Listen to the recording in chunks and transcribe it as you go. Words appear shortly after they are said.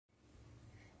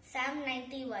Psalm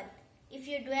 91. If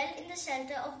you dwell in the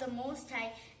shelter of the Most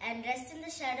High and rest in the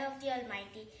shadow of the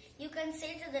Almighty, you can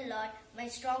say to the Lord, my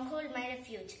stronghold, my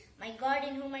refuge, my God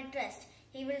in whom I trust.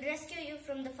 He will rescue you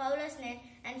from the fowler's net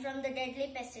and from the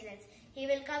deadly pestilence. He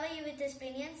will cover you with his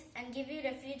pinions and give you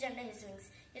refuge under his wings.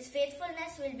 His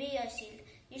faithfulness will be your shield.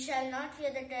 You shall not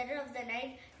fear the terror of the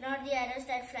night, nor the arrows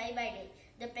that fly by day,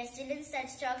 the pestilence that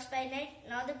stalks by night,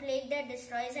 nor the plague that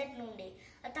destroys at noonday.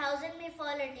 1,000 may fall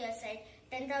at your side,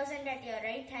 10,000 at your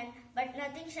right hand, but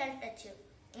nothing shall touch you.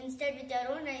 Instead, with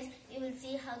your own eyes, you will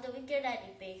see how the wicked are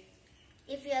repaid.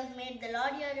 If you have made the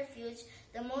Lord your refuge,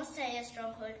 the Most High your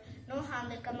stronghold, no harm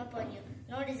will come upon you,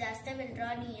 no disaster will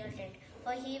draw near your tent.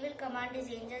 For he will command his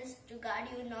angels to guard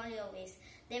you in all your ways.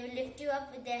 They will lift you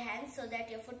up with their hands so that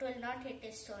your foot will not hit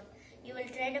a stone. You will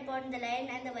tread upon the lion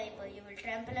and the viper. You will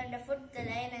trample underfoot the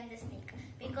lion and the snake.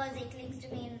 Because he clings to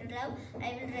me in love,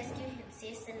 I will rescue him,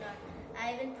 says the Lord.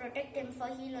 I will protect him, for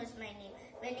he knows my name.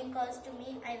 When he calls to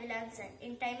me, I will answer.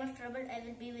 In time of trouble, I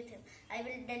will be with him. I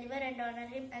will deliver and honor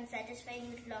him and satisfy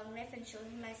him with long life and show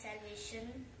him my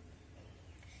salvation.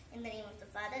 In the name of the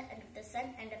Father, and of the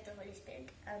Son, and of the Holy Spirit.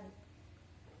 Amen.